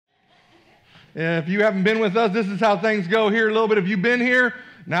If you haven't been with us, this is how things go here a little bit. If you've been here,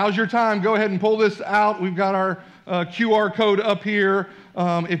 now's your time. Go ahead and pull this out. We've got our QR code up here.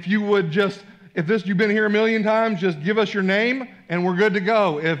 If you would just, you've been here a million times, just give us your name and we're good to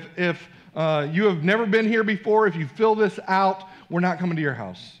go. If you have never been here before, if you fill this out, we're not coming to your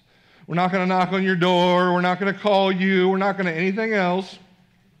house. We're not going to knock on your door. We're not going to call you. We're not going to anything else.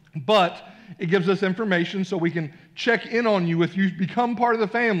 But it gives us information so we can check in on you. If you become part of the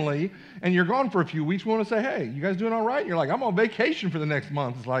family and you're gone for a few weeks, we want to say, hey, you guys doing all right? And you're like, I'm on vacation for the next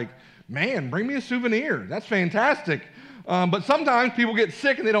month. It's like, man, bring me a souvenir. That's fantastic. But sometimes people get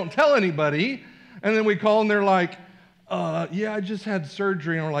sick and they don't tell anybody. And then we call and they're like, yeah, I just had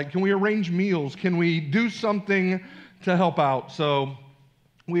surgery. And we're like, can we arrange meals? Can we do something to help out? So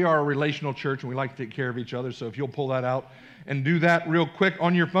we are a relational church and we like to take care of each other. So if you'll pull that out and do that real quick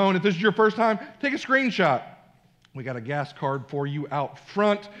on your phone. If this is your first time, take a screenshot. We got a gas card for you out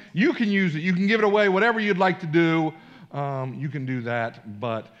front. You can use it. You can give it away, whatever you'd like to do. You can do that,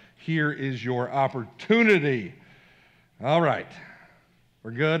 but here is your opportunity. All right.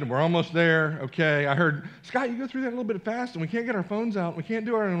 We're good. We're almost there. Okay. I heard, Scott, you go through that a little bit fast, and we can't get our phones out. We can't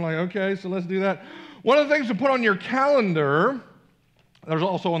do it. And I'm like, okay, so let's do that. One of the things to put on your calendar, there's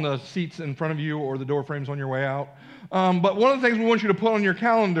also on the seats in front of you or the door frames on your way out. But one of the things we want you to put on your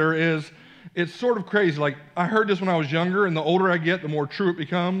calendar is, it's sort of crazy. Like, I heard this when I was younger, and the older I get, the more true it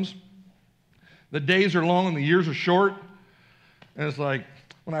becomes. The days are long and the years are short. And it's like,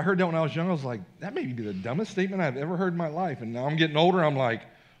 when I heard that when I was young, I was like, that may be the dumbest statement I've ever heard in my life. And now I'm getting older, I'm like,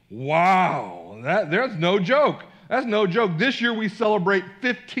 wow, that's no joke. That's no joke. This year we celebrate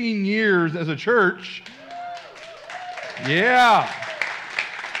 15 years as a church. Yeah.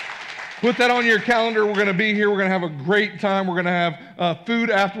 Put that on your calendar. We're going to be here. We're going to have a great time. We're going to have food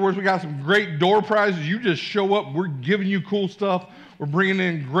afterwards. We got some great door prizes. You just show up. We're giving you cool stuff. We're bringing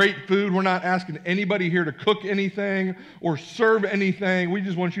in great food. We're not asking anybody here to cook anything or serve anything. We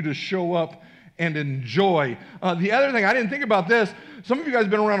just want you to show up and enjoy. The other thing, I didn't think about this. Some of you guys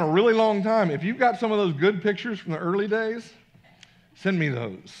have been around a really long time. If you've got some of those good pictures from the early days, send me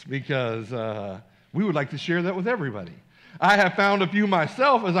those because we would like to share that with everybody. I have found a few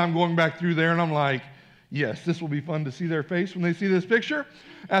myself as I'm going back through there, and I'm like, yes, this will be fun to see their face when they see this picture.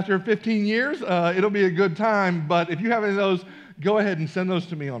 After 15 years, it'll be a good time. But if you have any of those, go ahead and send those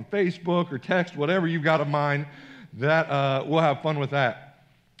to me on Facebook or text, whatever you've got in mind. That we'll have fun with that.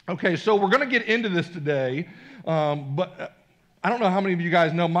 Okay, so we're going to get into this today, but I don't know how many of you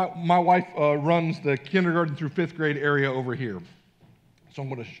guys know, my wife runs the kindergarten through 5th grade area over here. So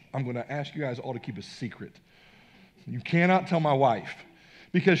I'm going to ask you guys all to keep a secret. You cannot tell my wife,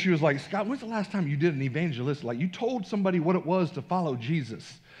 because she was like, Scott, when's the last time you did an evangelist? Like, you told somebody what it was to follow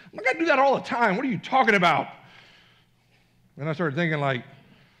Jesus. I'm like, I do that all the time. What are you talking about? And I started thinking, like,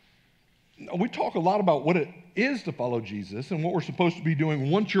 we talk a lot about what it is to follow Jesus and what we're supposed to be doing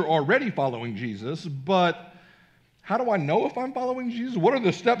once you're already following Jesus, but how do I know if I'm following Jesus? What are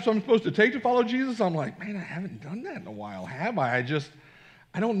the steps I'm supposed to take to follow Jesus? I'm like, man, I haven't done that in a while, have I?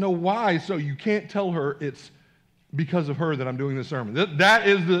 I don't know why. So you can't tell her it's because of her that I'm doing this sermon.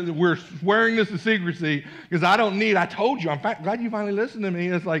 We're swearing this to secrecy because I told you. I'm glad you finally listened to me.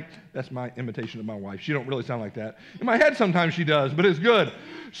 It's like, that's my imitation of my wife. She don't really sound like that. In my head sometimes she does, but it's good.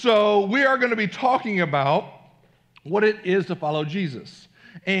 So we are going to be talking about what it is to follow Jesus.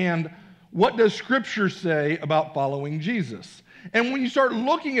 And what does Scripture say about following Jesus? And when you start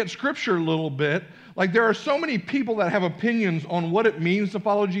looking at Scripture a little bit, like there are so many people that have opinions on what it means to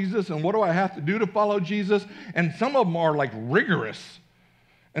follow Jesus and what do I have to do to follow Jesus, and some of them are like rigorous.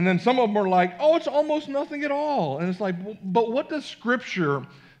 And then some of them are like, oh, it's almost nothing at all. And it's like, but what does Scripture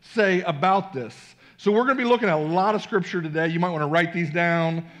say about this? So we're going to be looking at a lot of Scripture today. You might want to write these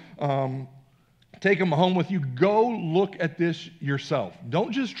down, take them home with you. Go look at this yourself.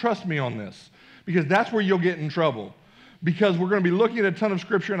 Don't just trust me on this, because that's where you'll get in trouble. Because we're going to be looking at a ton of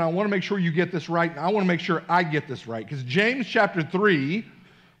Scripture, and I want to make sure you get this right, and I want to make sure I get this right. Because James chapter 3,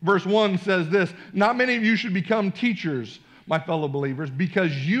 verse 1 says this, not many of you should become teachers, my fellow believers,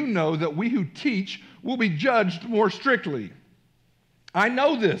 because you know that we who teach will be judged more strictly. I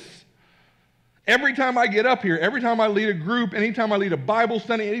know this. Every time I get up here, every time I lead a group, anytime I lead a Bible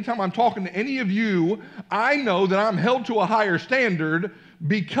study, anytime I'm talking to any of you, I know that I'm held to a higher standard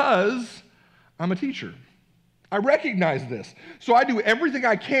because I'm a teacher. I recognize this. So I do everything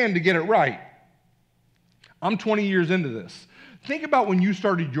I can to get it right. I'm 20 years into this. Think about when you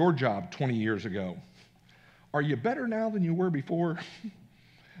started your job 20 years ago. Are you better now than you were before?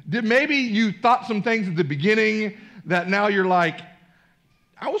 Did maybe you thought some things at the beginning that now you're like,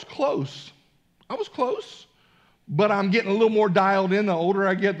 I was close, but I'm getting a little more dialed in the older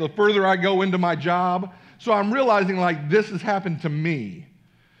I get, the further I go into my job. So I'm realizing like this has happened to me.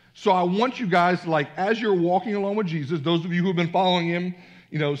 So I want you guys, like, as you're walking along with Jesus, those of you who have been following him,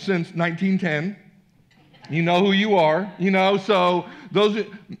 since 1910, you know who you are, so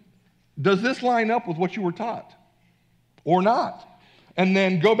does this line up with what you were taught or not? And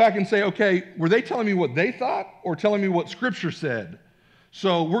then go back and say, okay, were they telling me what they thought or telling me what Scripture said?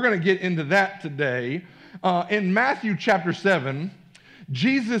 So we're going to get into that today. In Matthew chapter 7,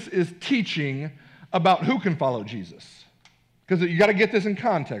 Jesus is teaching about who can follow Jesus. Because you got to get this in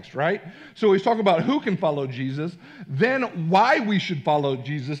context, right? So he's talking about who can follow Jesus, then why we should follow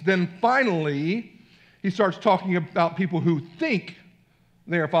Jesus, then finally he starts talking about people who think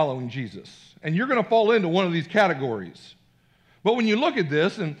they are following Jesus. And you're going to fall into one of these categories. But when you look at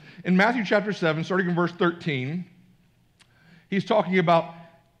this, in Matthew chapter 7, starting in verse 13, he's talking about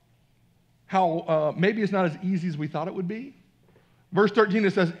how maybe it's not as easy as we thought it would be. Verse 13,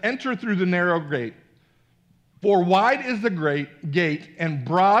 it says, "Enter through the narrow gate. For wide is the great gate, and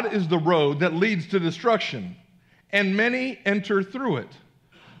broad is the road that leads to destruction, and many enter through it.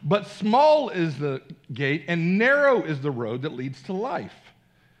 But small is the gate, and narrow is the road that leads to life,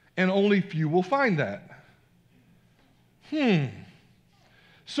 and only few will find that."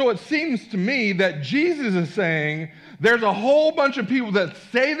 So it seems to me that Jesus is saying there's a whole bunch of people that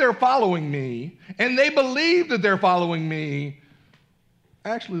say they're following me, and they believe that they're following me.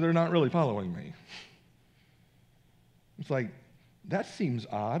 Actually, they're not really following me. It's like, that seems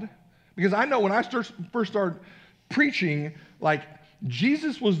odd. Because I know when I first started preaching, like,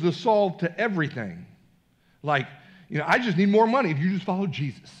 Jesus was the solve to everything. Like, I just need more money if you just follow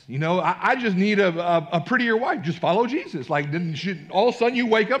Jesus. I just need a prettier wife. Just follow Jesus. Like, all of a sudden you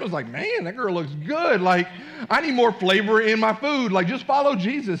wake up and it's like, man, that girl looks good. Like, I need more flavor in my food. Like, just follow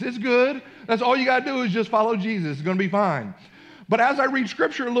Jesus. It's good. That's all you got to do is just follow Jesus. It's going to be fine. But as I read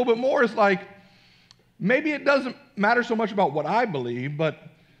Scripture a little bit more, it's like, maybe it doesn't matter so much about what I believe, but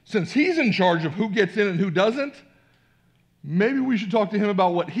since he's in charge of who gets in and who doesn't, maybe we should talk to him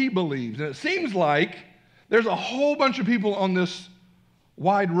about what he believes. And it seems like there's a whole bunch of people on this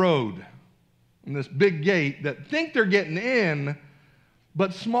wide road, in this big gate, that think they're getting in,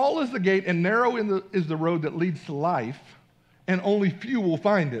 but small is the gate and narrow is the road that leads to life, and only few will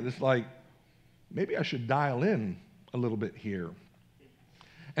find it. It's like, maybe I should dial in a little bit here.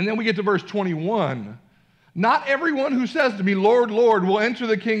 And then we get to verse 21. "Not everyone who says to me, 'Lord, Lord,' will enter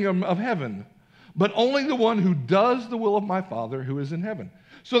the kingdom of heaven, but only the one who does the will of my Father who is in heaven."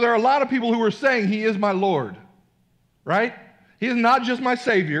 So there are a lot of people who are saying he is my Lord, right? He is not just my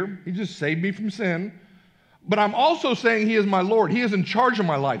Savior. He just saved me from sin. But I'm also saying he is my Lord. He is in charge of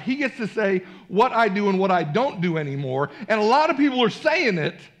my life. He gets to say what I do and what I don't do anymore. And a lot of people are saying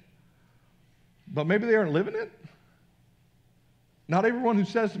it, but maybe they aren't living it. "Not everyone who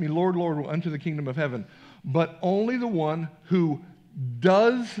says to me, 'Lord, Lord,' will enter the kingdom of heaven, but only the one who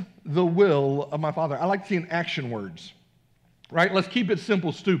does the will of my Father." I like seeing action words, right? Let's keep it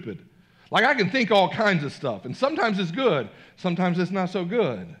simple, stupid. Like, I can think all kinds of stuff, and sometimes it's good, sometimes it's not so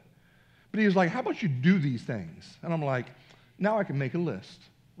good. But he was like, "How about you do these things?" And I'm like, now I can make a list,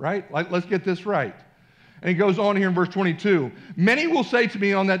 right? Like, let's get this right. And he goes on here in verse 22. "Many will say to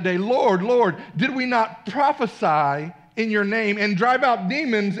me on that day, 'Lord, Lord, did we not prophesy in your name and drive out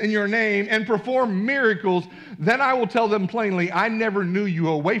demons in your name and perform miracles?' Then I will tell them plainly, 'I never knew you.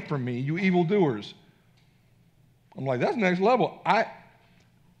 Away from me, you evildoers.'" I'm like, that's next level.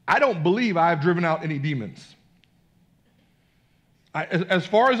 I don't believe I have driven out any demons. As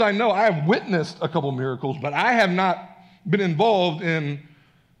far as I know, I have witnessed a couple miracles, but I have not been involved in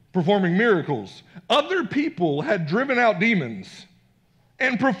performing miracles. Other people had driven out demons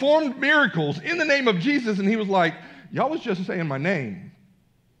and performed miracles in the name of Jesus, and he was like, "Y'all was just saying my name.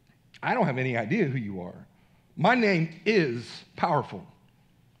 I don't have any idea who you are. My name is powerful,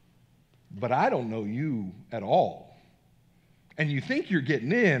 but I don't know you at all. And you think you're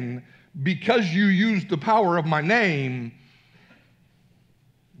getting in because you used the power of my name,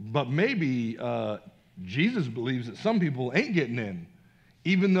 but maybe Jesus believes that some people ain't getting in,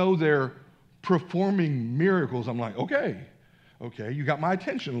 even though they're performing miracles." I'm like, okay, you got my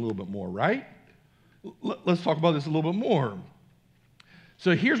attention a little bit more, right? Let's talk about this a little bit more.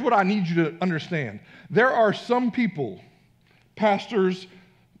 So here's what I need you to understand. There are some people, pastors,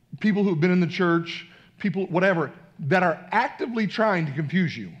 people who've been in the church, people, whatever, that are actively trying to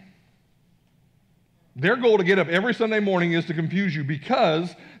confuse you. Their goal to get up every Sunday morning is to confuse you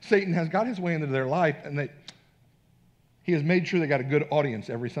because Satan has got his way into their life, and he has made sure they got a good audience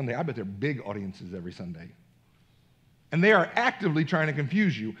every Sunday. I bet they're big audiences every Sunday. And they are actively trying to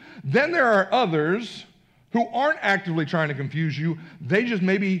confuse you. Then there are others who aren't actively trying to confuse you. They just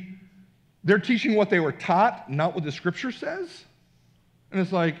they're teaching what they were taught, not what the Scripture says. And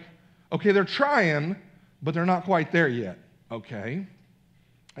it's like, okay, they're trying, but they're not quite there yet. Okay.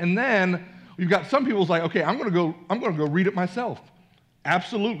 And then you've got some people's like, okay, I'm going to go read it myself.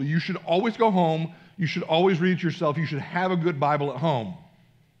 Absolutely. You should always go home. You should always read it yourself. You should have a good Bible at home.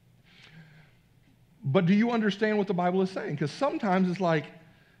 But do you understand what the Bible is saying? Because sometimes it's like,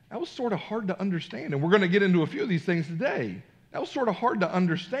 that was sort of hard to understand. And we're going to get into a few of these things today. That was sort of hard to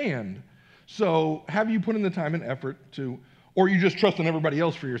understand. So have you put in the time and effort to, or you just trust in everybody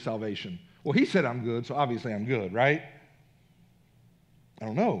else for your salvation? Well, he said I'm good, so obviously I'm good, right? I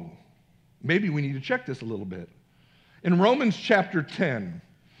don't know. Maybe we need to check this a little bit. In Romans chapter 10,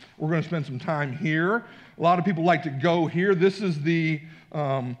 we're going to spend some time here. A lot of people like to go here. This is a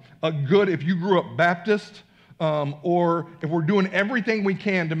good, if you grew up Baptist, or if we're doing everything we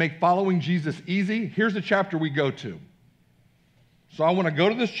can to make following Jesus easy, here's the chapter we go to. So I want to go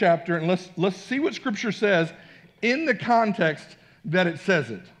to this chapter, and let's see what Scripture says in the context that it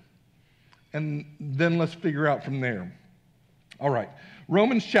says it. And then let's figure out from there. All right.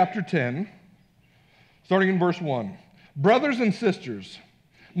 Romans chapter 10, starting in verse 1. Brothers and sisters,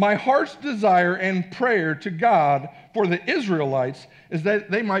 my heart's desire and prayer to God for the Israelites is that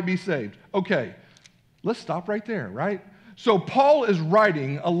they might be saved. Okay, let's stop right there, right? So Paul is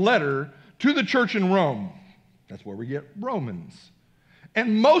writing a letter to the church in Rome. That's where we get Romans.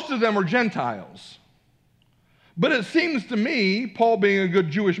 And most of them are Gentiles. But it seems to me, Paul being a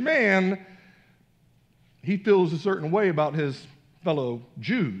good Jewish man, he feels a certain way about his fellow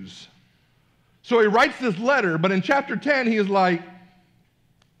Jews. So he writes this letter, but in chapter 10, he is like,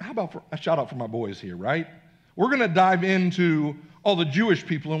 how about a shout out for my boys here, right? We're going to dive into all the Jewish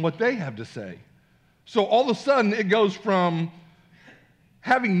people and what they have to say. So all of a sudden, it goes from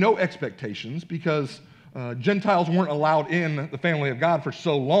having no expectations because Gentiles weren't allowed in the family of God for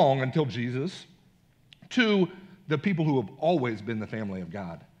so long until Jesus, to the people who have always been the family of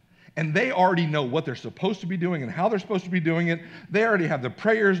God. And they already know what they're supposed to be doing and how they're supposed to be doing it. They already have the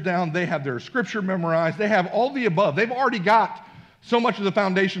prayers down. They have their scripture memorized. They have all the above. They've already got so much of the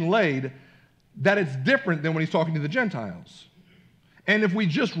foundation laid that it's different than when he's talking to the Gentiles. And if we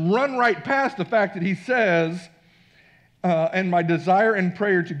just run right past the fact that he says, and my desire and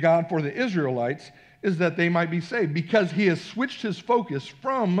prayer to God for the Israelites is that they might be saved, because he has switched his focus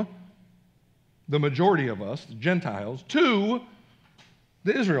from the majority of us, the Gentiles, to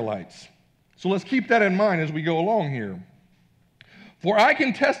the Israelites. So let's keep that in mind as we go along here. For I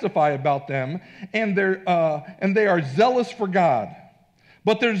can testify about them, and they are zealous for God.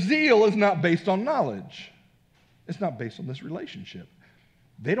 But their zeal is not based on knowledge. It's not based on this relationship.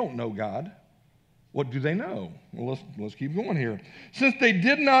 They don't know God. What do they know? Well, let's keep going here. Since they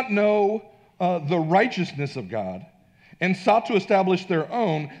did not know the righteousness of God and sought to establish their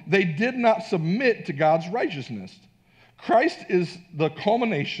own, they did not submit to God's righteousness. Christ is the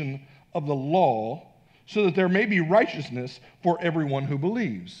culmination of the law so that there may be righteousness for everyone who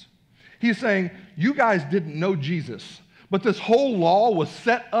believes. He's saying, you guys didn't know Jesus, but this whole law was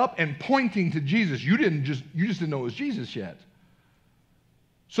set up and pointing to Jesus. You just didn't know it was Jesus yet.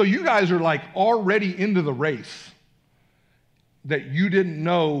 So you guys are like already into the race that you didn't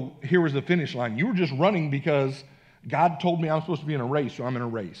know here was the finish line. You were just running because God told me I'm supposed to be in a race, so I'm in a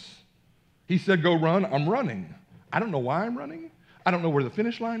race. He said, go run, I'm running. I don't know why I'm running. I don't know where the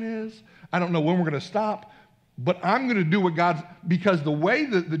finish line is. I don't know when we're going to stop. But I'm going to do what God's, because the way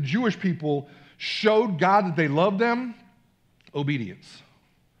that the Jewish people showed God that they loved them, obedience.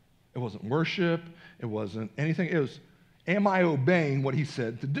 It wasn't worship. It wasn't anything. It was, am I obeying what he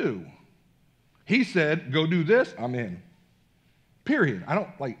said to do? He said, go do this, I'm in. Period. I don't,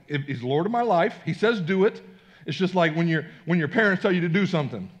 like, if he's the Lord of my life, he says do it. It's just like when your parents tell you to do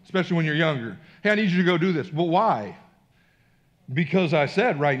something, especially when you're younger. Hey, I need you to go do this. Well, why? Because I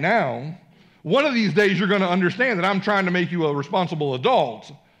said right now, one of these days you're going to understand that I'm trying to make you a responsible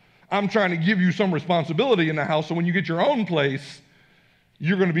adult. I'm trying to give you some responsibility in the house, so when you get your own place,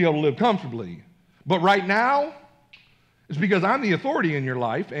 you're going to be able to live comfortably. But right now, it's because I'm the authority in your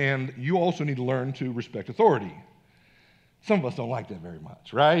life, and you also need to learn to respect authority. Some of us don't like that very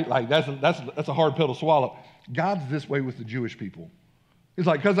much, right? Like that's a hard pill to swallow. God's this way with the Jewish people. It's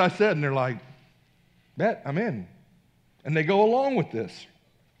like, because I said, and they're like, bet, I'm in. And they go along with this.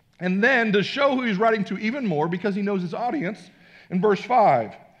 And then to show who he's writing to even more, because he knows his audience, in verse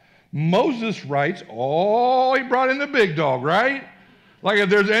 5, Moses writes, oh, he brought in the big dog, right? Like if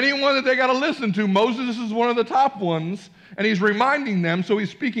there's anyone that they got to listen to, Moses is one of the top ones, and he's reminding them, so he's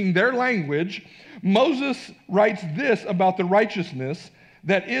speaking their language. Moses writes this about the righteousness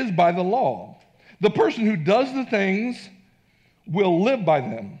that is by the law, The person who does the things will live by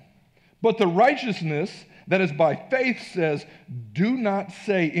them. But the righteousness that is by faith says, do not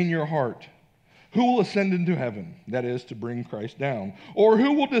say in your heart, who will ascend into heaven? That is, to bring Christ down. Or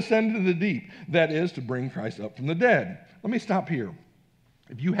who will descend into the deep? That is, to bring Christ up from the dead. Let me stop here.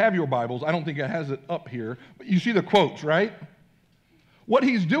 If you have your Bibles, I don't think it has it up here, but you see the quotes, right? What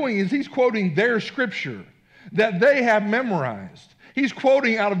he's doing is he's quoting their scripture that they have memorized. He's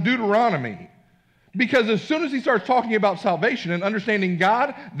quoting out of Deuteronomy. Because as soon as he starts talking about salvation and understanding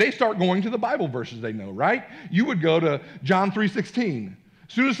God, they start going to the Bible verses they know, right? You would go to John 3:16.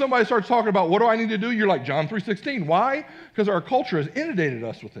 As soon as somebody starts talking about what do I need to do, you're like, John 3:16. Why? Because our culture has inundated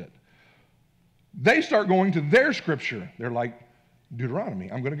us with it. They start going to their scripture. They're like, Deuteronomy,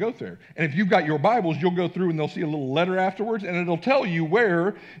 I'm going to go there. And if you've got your Bibles, you'll go through and they'll see a little letter afterwards, and it'll tell you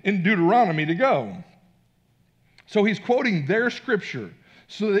where in Deuteronomy to go. So he's quoting their scripture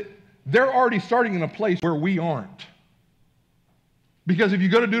so that they're already starting in a place where we aren't. Because if you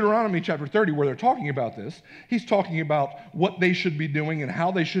go to Deuteronomy chapter 30, where they're talking about this, he's talking about what they should be doing and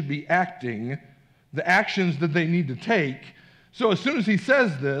how they should be acting, the actions that they need to take. So as soon as he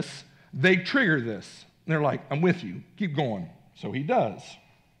says this, they trigger this. And they're like, I'm with you. Keep going. So he does.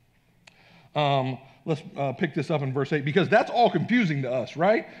 Let's pick this up in verse 8, because that's all confusing to us,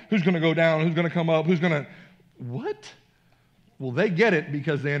 right? Who's going to go down? Who's going to come up? Who's going to... What? Well, they get it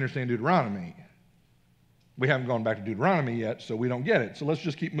because they understand Deuteronomy. We haven't gone back to Deuteronomy yet, so we don't get it. So let's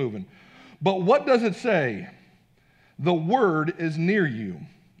just keep moving. But what does it say? The word is near you.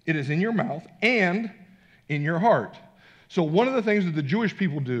 It is in your mouth and in your heart. So one of the things that the Jewish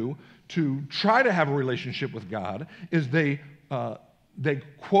people do to try to have a relationship with God is they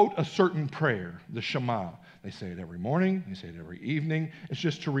quote a certain prayer, the Shema. They say it every morning. They say it every evening. It's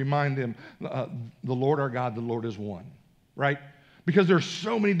just to remind them, the Lord our God, the Lord is one, right? Because there's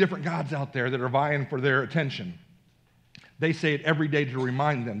so many different gods out there that are vying for their attention. They say it every day to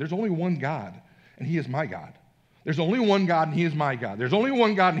remind them, there's only one God, and he is my God. There's only one God, and he is my God. There's only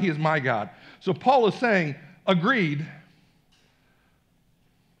one God, and he is my God. So Paul is saying, agreed,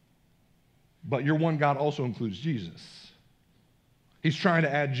 but your one God also includes Jesus. He's trying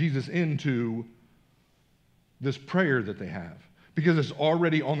to add Jesus into this prayer that they have, because it's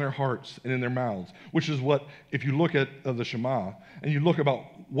already on their hearts and in their mouths, which is what, if you look at the Shema, and you look about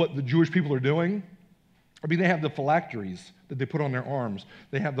what the Jewish people are doing, I mean, they have the phylacteries that they put on their arms.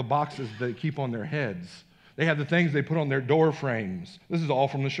 They have the boxes they keep on their heads. They have the things they put on their door frames. This is all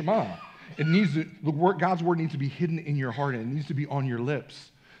from the Shema. God's word needs to be hidden in your heart, and it needs to be on your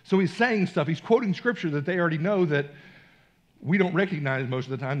lips. So he's saying stuff. He's quoting scripture that they already know that we don't recognize most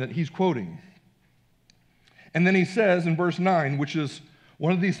of the time that he's quoting. And then he says in verse 9, which is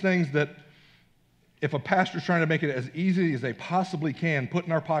one of these things that if a pastor's trying to make it as easy as they possibly can, put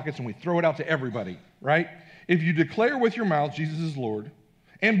in our pockets and we throw it out to everybody, right? If you declare with your mouth Jesus is Lord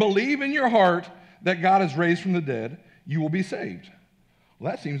and believe in your heart that God is raised from the dead, you will be saved.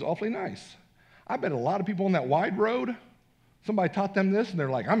 Well, that seems awfully nice. I bet a lot of people on that wide road, somebody taught them this and they're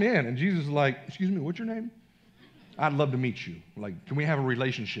like, I'm in. And Jesus is like, excuse me, what's your name? I'd love to meet you. Like, can we have a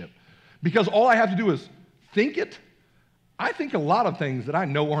relationship? Because all I have to do is think it. I think a lot of things that I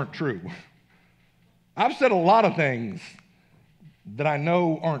know aren't true. I've said a lot of things that I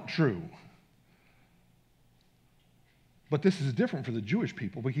know aren't true. But this is different for the Jewish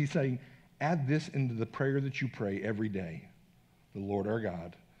people, but he's saying, add this into the prayer that you pray every day. The Lord our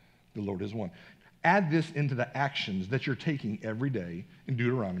God, the Lord is one. Add this into the actions that you're taking every day in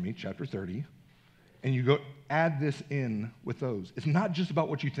Deuteronomy chapter 30, and you go add this in with those. It's not just about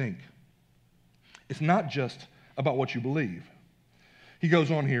what you think. It's not just about what you believe. He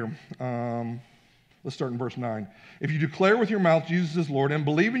goes on here. Let's start in verse 9. If you declare with your mouth Jesus is Lord and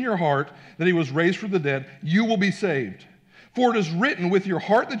believe in your heart that he was raised from the dead, you will be saved. For it is written, with your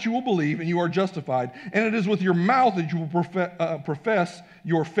heart that you will believe and you are justified, and it is with your mouth that you will profess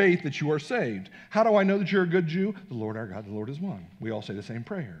your faith that you are saved. How do I know that you're a good Jew? The Lord our God, the Lord is one. We all say the same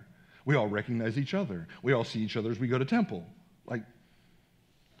prayer. We all recognize each other. We all see each other as we go to temple. Like,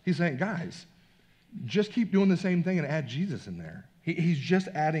 he's saying, guys, just keep doing the same thing and add Jesus in there. He's just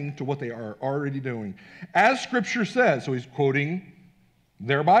adding to what they are already doing. As Scripture says, so he's quoting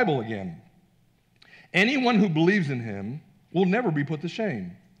their Bible again. Anyone who believes in him will never be put to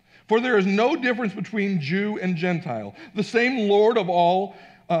shame. For there is no difference between Jew and Gentile. The same Lord of all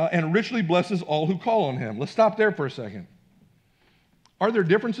and richly blesses all who call on him. Let's stop there for a second. Are there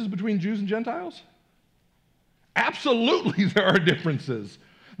differences between Jews and Gentiles? Absolutely there are differences.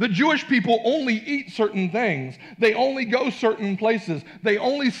 The Jewish people only eat certain things. They only go certain places. They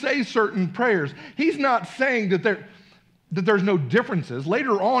only say certain prayers. He's not saying that that there's no differences.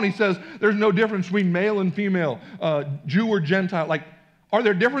 Later on, he says there's no difference between male and female, Jew or Gentile. Like, are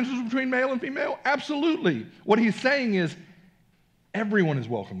there differences between male and female? Absolutely. What he's saying is everyone is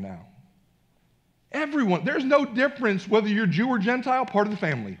welcome now. Everyone. There's no difference whether you're Jew or Gentile, part of the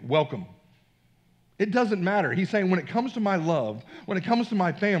family. Welcome. It doesn't matter. He's saying when it comes to my love, when it comes to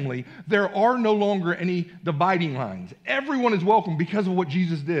my family, there are no longer any dividing lines. Everyone is welcome because of what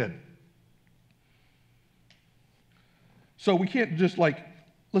Jesus did. So we can't just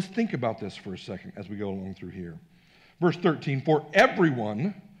let's think about this for a second as we go along through here. Verse 13, for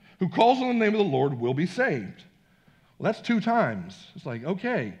everyone who calls on the name of the Lord will be saved. Well, that's 2 times. It's like,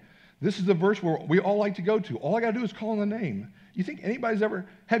 okay, this is the verse where we all like to go to. All I got to do is call on the name. You think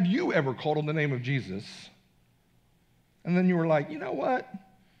have you ever called on the name of Jesus? And then you were like, you know what?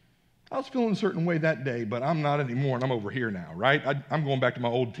 I was feeling a certain way that day, but I'm not anymore, and I'm over here now, right? I'm going back to my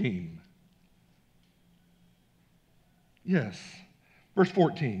old team. Yes. Verse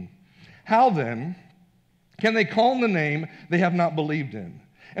 14. How then can they call on the name they have not believed in?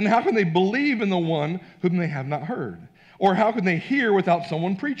 And how can they believe in the one whom they have not heard? Or how can they hear without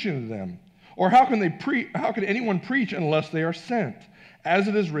someone preaching to them? Or how can anyone preach unless they are sent? As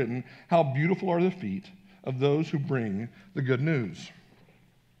it is written, how beautiful are the feet of those who bring the good news.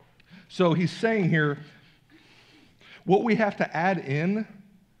 So he's saying here, what we have to add in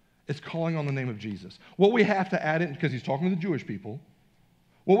is calling on the name of Jesus. What we have to add in, because he's talking to the Jewish people,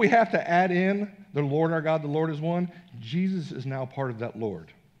 what we have to add in, the Lord our God, the Lord is one, Jesus is now part of that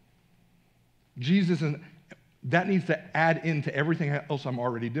Lord. That needs to add into everything else I'm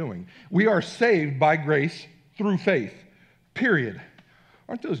already doing. We are saved by grace through faith, period.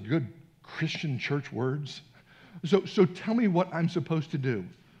 Aren't those good Christian church words? So tell me what I'm supposed to do.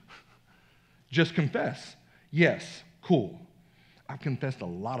 Just confess. Yes, cool. I've confessed a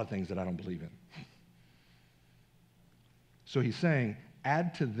lot of things that I don't believe in. So he's saying,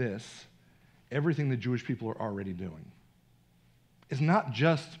 add to this everything the Jewish people are already doing. It's not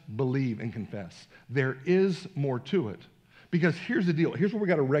just believe and confess. There is more to it. Because here's the deal. Here's what we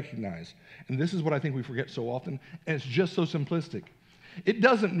got to recognize. And this is what I think we forget so often. And it's just so simplistic. It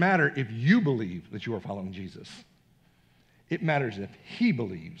doesn't matter if you believe that you are following Jesus. It matters if he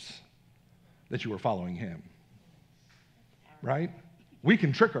believes that you are following him. Right? We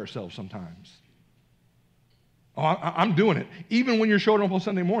can trick ourselves sometimes. Oh, I'm doing it. Even when you're showing up on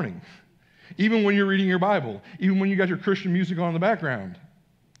Sunday morning. Even when you're reading your Bible. Even when you got your Christian music on in the background.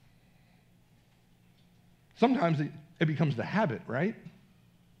 Sometimes it becomes the habit, right?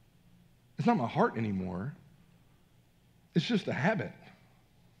 It's not my heart anymore. It's just a habit.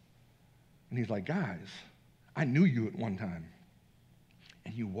 And he's like, guys, I knew you at one time.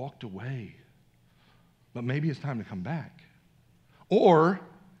 And you walked away. But maybe it's time to come back. Or,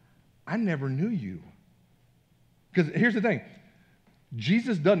 I never knew you. Because here's the thing.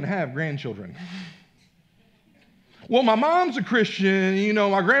 Jesus doesn't have grandchildren. Well, my mom's a Christian. You know,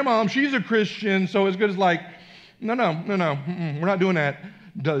 my grandmom, she's a Christian. So it's good as like, no. We're not doing that.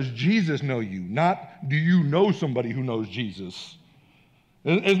 Does Jesus know you? Not, do you know somebody who knows Jesus?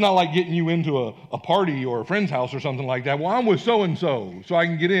 It's not like getting you into a party or a friend's house or something like that. Well, I'm with so-and-so, so I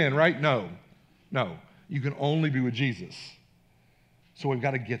can get in, right? No. You can only be with Jesus. So we've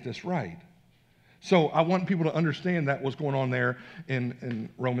got to get this right. So I want people to understand that what's going on there in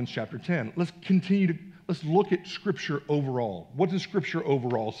Romans chapter 10. Let's look at Scripture overall. What does Scripture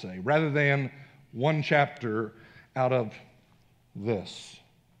overall say? Rather than one chapter out of this.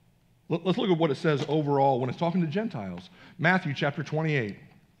 Let's look at what it says overall when it's talking to Gentiles. Matthew chapter 28,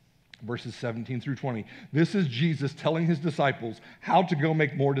 verses 17 through 20. This is Jesus telling his disciples how to go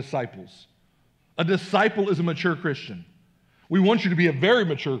make more disciples. A disciple is a mature Christian. We want you to be a very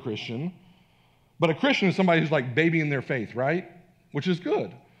mature Christian, but a Christian is somebody who's like babying their faith, right? Which is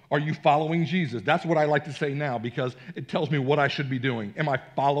good. Are you following Jesus? That's what I like to say now because it tells me what I should be doing. Am I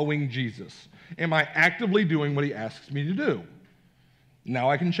following Jesus? Am I actively doing what he asks me to do?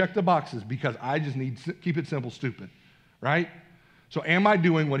 Now I can check the boxes because I just need to keep it simple, stupid, right? So am I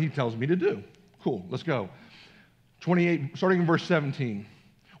doing what he tells me to do? Cool, let's go. 28, starting in verse 17.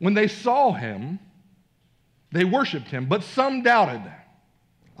 When they saw him, they worshiped him, but some doubted.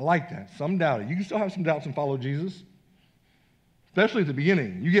 I like that. Some doubted. You can still have some doubts and follow Jesus, especially at the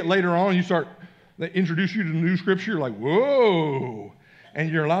beginning. You get later on, they introduce you to the new scripture, you're like, whoa, and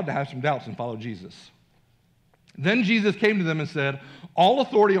you're allowed to have some doubts and follow Jesus. Then Jesus came to them and said, all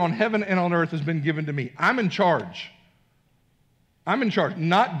authority on heaven and on earth has been given to me. I'm in charge. I'm in charge,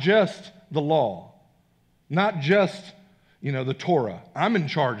 not just the law, not just, the Torah. I'm in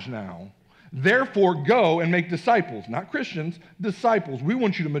charge now. Therefore, go and make disciples, not Christians, disciples. We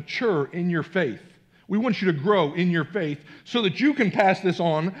want you to mature in your faith. We want you to grow in your faith so that you can pass this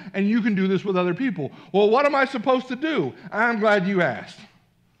on and you can do this with other people. Well, what am I supposed to do? I'm glad you asked.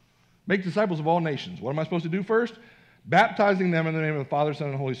 Make disciples of all nations. What am I supposed to do first? Baptizing them in the name of the Father, Son,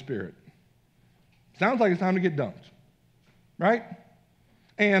 and Holy Spirit. Sounds like it's time to get dunked, right?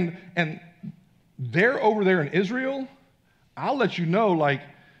 And they're over there in Israel. I'll let you know, like,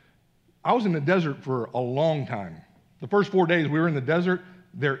 I was in the desert for a long time. The first 4 days we were in the desert,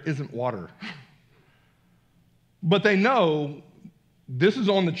 there isn't water. But they know this is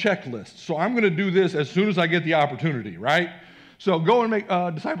on the checklist, so I'm going to do this as soon as I get the opportunity, right? So go and make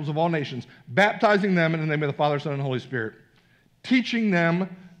disciples of all nations, baptizing them in the name of the Father, Son, and Holy Spirit, teaching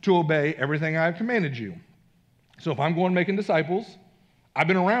them to obey everything I have commanded you. So if I'm going making disciples, I've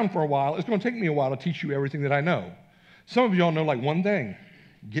been around for a while. It's going to take me a while to teach you everything that I know. Some of y'all know like one thing.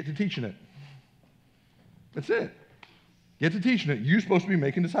 Get to teaching it. That's it. Get to teaching it. You're supposed to be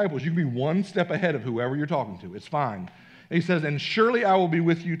making disciples. You can be one step ahead of whoever you're talking to. It's fine. And he says, and surely I will be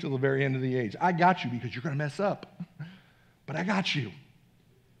with you till the very end of the age. I got you because you're going to mess up. But I got you.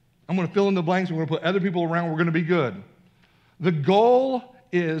 I'm going to fill in the blanks. We're going to put other people around. We're going to be good. The goal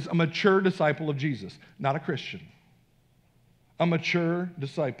is a mature disciple of Jesus, not a Christian. A mature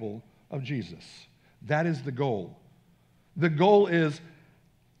disciple of Jesus. That is the goal. The goal is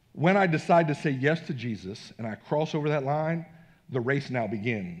when I decide to say yes to Jesus and I cross over that line, the race now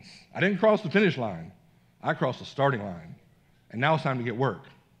begins. I didn't cross the finish line. I crossed the starting line. And now it's time to get work.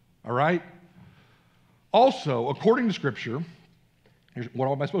 All right? Also, according to Scripture, what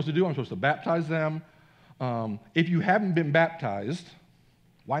am I supposed to do? I'm supposed to baptize them. If you haven't been baptized,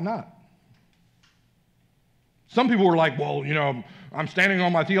 why not? Some people were like, well, you know, I'm standing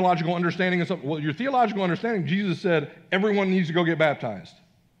on my theological understanding and something. Well, your theological understanding, Jesus said everyone needs to go get baptized.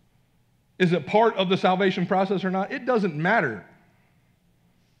 Is it part of the salvation process or not? It doesn't matter.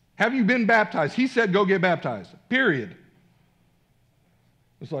 Have you been baptized? He said go get baptized, period.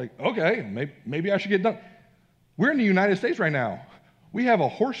 It's like, okay, maybe I should get done. We're in the United States right now. We have a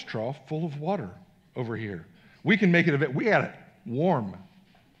horse trough full of water over here. We can make it, we got it warm,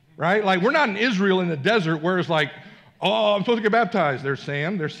 right? Like we're not in Israel in the desert where it's like, oh, I'm supposed to get baptized. There's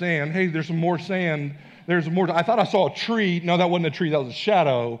sand. Hey, there's some more sand. There's more. I thought I saw a tree. No, that wasn't a tree. That was a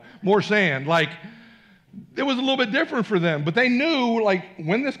shadow. More sand. Like, it was a little bit different for them. But they knew, like,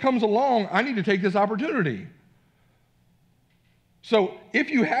 when this comes along, I need to take this opportunity. So if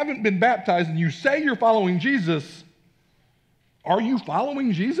you haven't been baptized and you say you're following Jesus, are you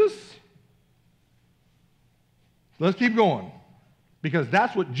following Jesus? Let's keep going. Because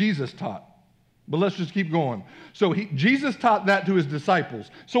that's what Jesus taught. But let's just keep going. So Jesus taught that to his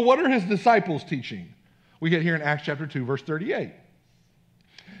disciples. So what are his disciples teaching? We get here in Acts chapter 2, verse 38.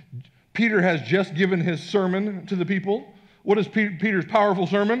 Peter has just given his sermon to the people. What is Peter's powerful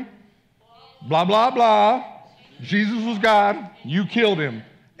sermon? Blah, blah, blah. Jesus was God. You killed him.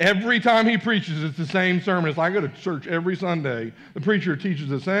 Every time he preaches, it's the same sermon. It's like I go to church every Sunday. The preacher teaches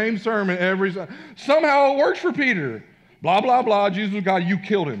the same sermon every Sunday. Somehow it works for Peter. Blah, blah, blah. Jesus was God. You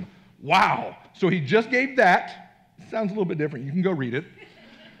killed him. Wow. So he just gave that. It sounds a little bit different. You can go read it.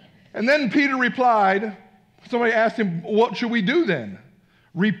 And then Peter replied, somebody asked him, what should we do then?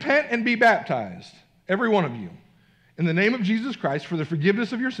 Repent and be baptized, every one of you, in the name of Jesus Christ for the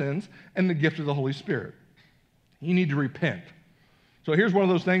forgiveness of your sins and the gift of the Holy Spirit. You need to repent. So here's one of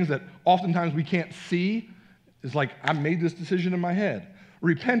those things that oftentimes we can't see. It's like, I made this decision in my head.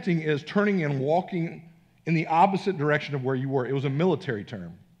 Repenting is turning and walking in the opposite direction of where you were. It was a military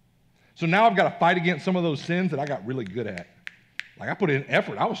term. So now I've got to fight against some of those sins that I got really good at. Like I put in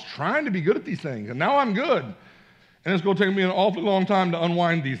effort. I was trying to be good at these things, and now I'm good. And it's going to take me an awfully long time to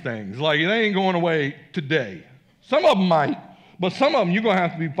unwind these things. Like, it ain't going away today. Some of them might, but some of them you're going to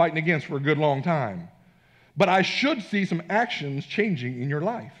have to be fighting against for a good long time. But I should see some actions changing in your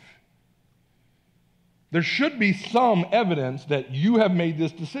life. There should be some evidence that you have made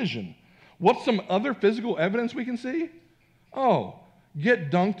this decision. What's some other physical evidence we can see? Oh,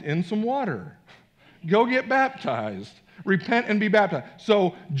 get dunked in some water. Go get baptized. Repent and be baptized.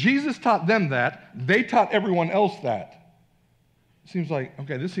 So Jesus taught them that. They taught everyone else that. Seems like,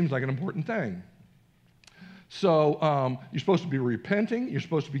 okay, this seems like an important thing. So you're supposed to be repenting. You're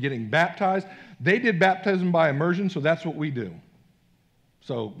supposed to be getting baptized. They did baptism by immersion, so that's what we do.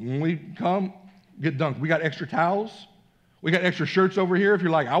 So when we come, get dunked. We got extra towels. We got extra shirts over here. If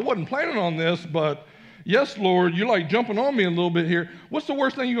you're like, I wasn't planning on this, but yes, Lord, you're like jumping on me a little bit here. What's the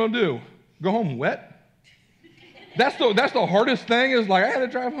worst thing you're going to do? Go home wet? That's the hardest thing is like, I had to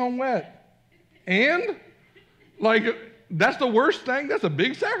drive home wet. And like, that's the worst thing. That's a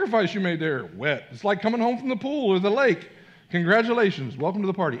big sacrifice you made there. Wet. It's like coming home from the pool or the lake. Congratulations. Welcome to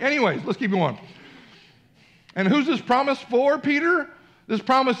the party. Anyways, let's keep going. And who's this promise for, Peter? This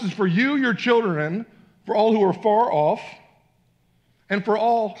promise is for you, your children, for all who are far off, and for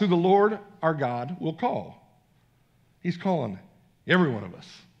all who the Lord our God will call. He's calling every one of us.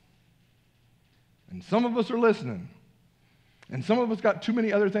 And some of us are listening. And some of us got too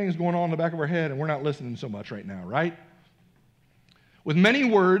many other things going on in the back of our head, and we're not listening so much right now, right? With many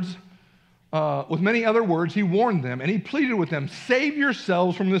other words, he warned them, and he pleaded with them, save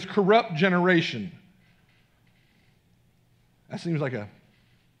yourselves from this corrupt generation. That seems like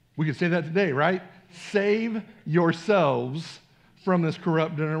we could say that today, right? Save yourselves from this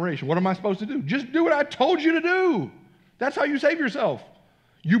corrupt generation. What am I supposed to do? Just do what I told you to do. That's how you save yourself.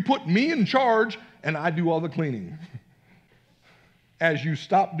 You put me in charge, and I do all the cleaning. As you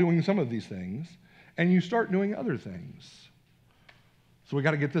stop doing some of these things, and you start doing other things. So we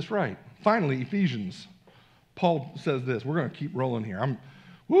got to get this right. Finally, Ephesians. Paul says this. We're going to keep rolling here. I knew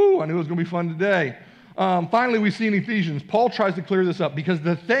it was going to be fun today. Finally, we see in Ephesians, Paul tries to clear this up because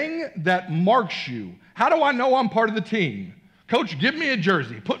the thing that marks you, how do I know I'm part of the team? Coach, give me a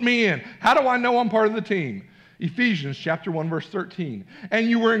jersey. Put me in. How do I know I'm part of the team? Ephesians chapter 1, verse 13. And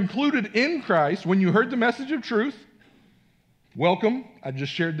you were included in Christ when you heard the message of truth. Welcome. I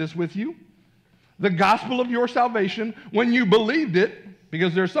just shared this with you. The gospel of your salvation when you believed it,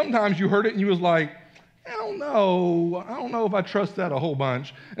 because there's sometimes you heard it and you was like, I don't know if I trust that a whole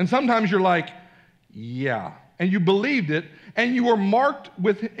bunch. And sometimes you're like, yeah. And you believed it, and you were marked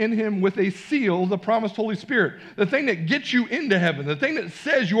in him with a seal, the promised Holy Spirit. The thing that gets you into heaven, the thing that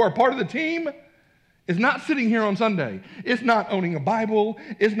says you are part of the team, is not sitting here on Sunday. It's not owning a Bible.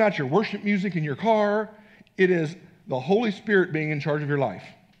 It's not your worship music in your car. It is the Holy Spirit being in charge of your life.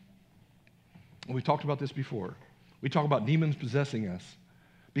 And we talked about this before. We talk about demons possessing us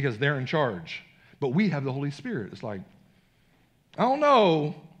because they're in charge. But we have the Holy Spirit. It's like, I don't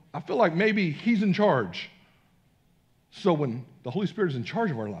know. I feel like maybe he's in charge. So when the Holy Spirit is in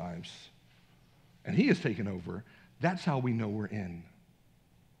charge of our lives and he has taken over, that's how we know we're in.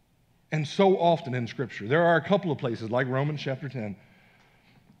 And so often in Scripture, there are a couple of places like Romans chapter 10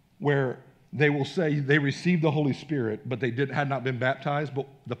 where they will say they received the Holy Spirit, but they had not been baptized. But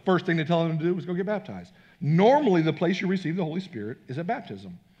the first thing they tell them to do is go get baptized. Normally, the place you receive the Holy Spirit is at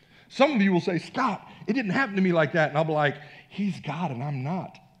baptism. Some of you will say, Scott, it didn't happen to me like that. And I'll be like, he's God and I'm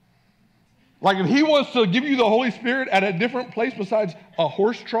not. Like if he wants to give you the Holy Spirit at a different place besides a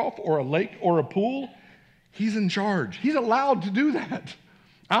horse trough or a lake or a pool, he's in charge. He's allowed to do that.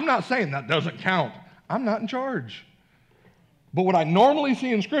 I'm not saying that doesn't count. I'm not in charge. But what I normally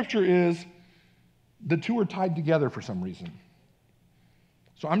see in Scripture is the two are tied together for some reason.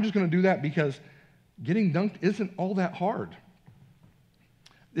 So I'm just going to do that because getting dunked isn't all that hard.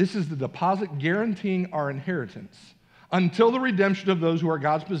 This is the deposit guaranteeing our inheritance until the redemption of those who are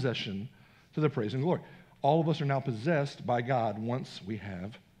God's possession to the praise and glory. All of us are now possessed by God once we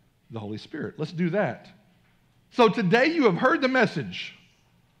have the Holy Spirit. Let's do that. So today you have heard the message,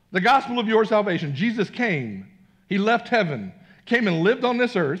 the gospel of your salvation. Jesus came. He left heaven, came and lived on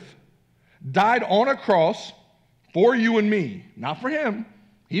this earth, died on a cross for you and me, not for him.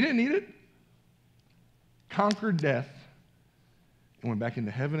 He didn't need it. Conquered death and went back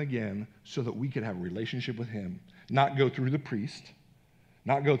into heaven again so that we could have a relationship with him, not go through the priest,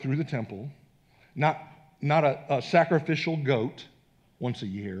 not go through the temple, not a sacrificial goat once a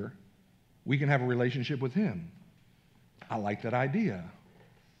year. We can have a relationship with him. I like that idea.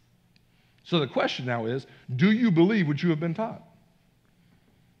 So the question now is, do you believe what you have been taught?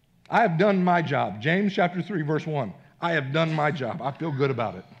 I have done my job. James chapter 3, verse 1. I have done my job. I feel good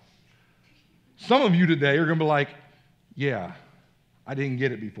about it. Some of you today are going to be like, yeah, I didn't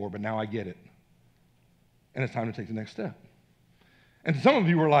get it before, but now I get it. And it's time to take the next step. And some of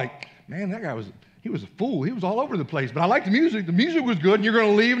you were like, man, that guy he was a fool. He was all over the place. But I like the music. The music was good, and you're going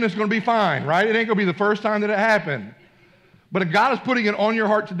to leave, and it's going to be fine, right? It ain't going to be the first time that it happened. But if God is putting it on your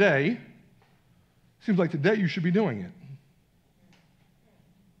heart today, it seems like today you should be doing it.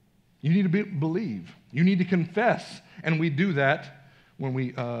 You need to believe. You need to confess. And we do that when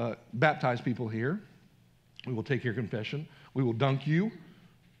we baptize people here. We will take your confession. We will dunk you.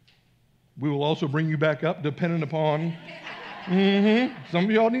 We will also bring you back up, depending upon... Some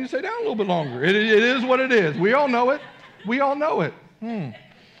of y'all need to stay down a little bit longer. It is what it is. We all know it. We all know it.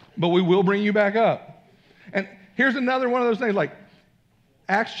 But we will bring you back up. And here's another one of those things like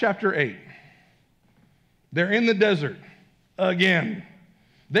Acts chapter 8. They're in the desert again.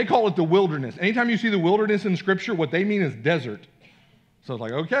 They call it the wilderness. Anytime you see the wilderness in Scripture, what they mean is desert. So it's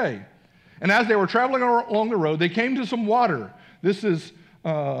like, okay. And as they were traveling along the road, they came to some water. This is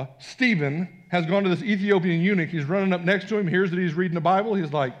Stephen has gone to this Ethiopian eunuch. He's running up next to him, hears that he's reading the Bible.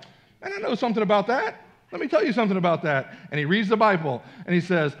 He's like, man, I know something about that. Let me tell you something about that. And he reads the Bible, and he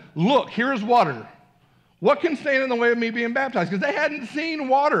says, look, here is water. What can stand in the way of me being baptized? Because they hadn't seen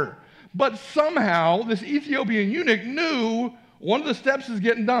water. But somehow, this Ethiopian eunuch knew one of the steps is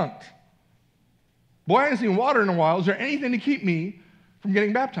getting dunked. Boy, I haven't seen water in a while. Is there anything to keep me from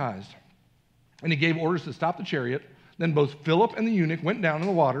getting baptized? And he gave orders to stop the chariot. Then both Philip and the eunuch went down in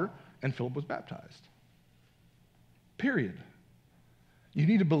the water, and Philip was baptized. Period. You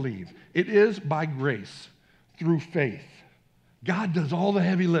need to believe. It is by grace, through faith. God does all the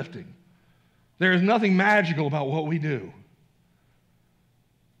heavy lifting. There is nothing magical about what we do.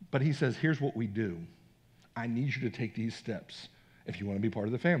 But he says, here's what we do. I need you to take these steps if you want to be part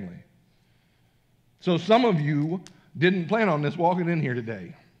of the family. So some of you didn't plan on this walking in here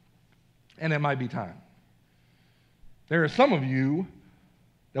today, and it might be time. There are some of you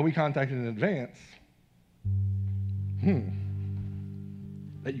that we contacted in advance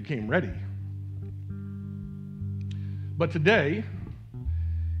that you came ready. But today,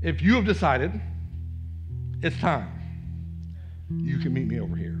 if you have decided it's time, you can meet me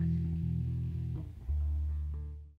over here.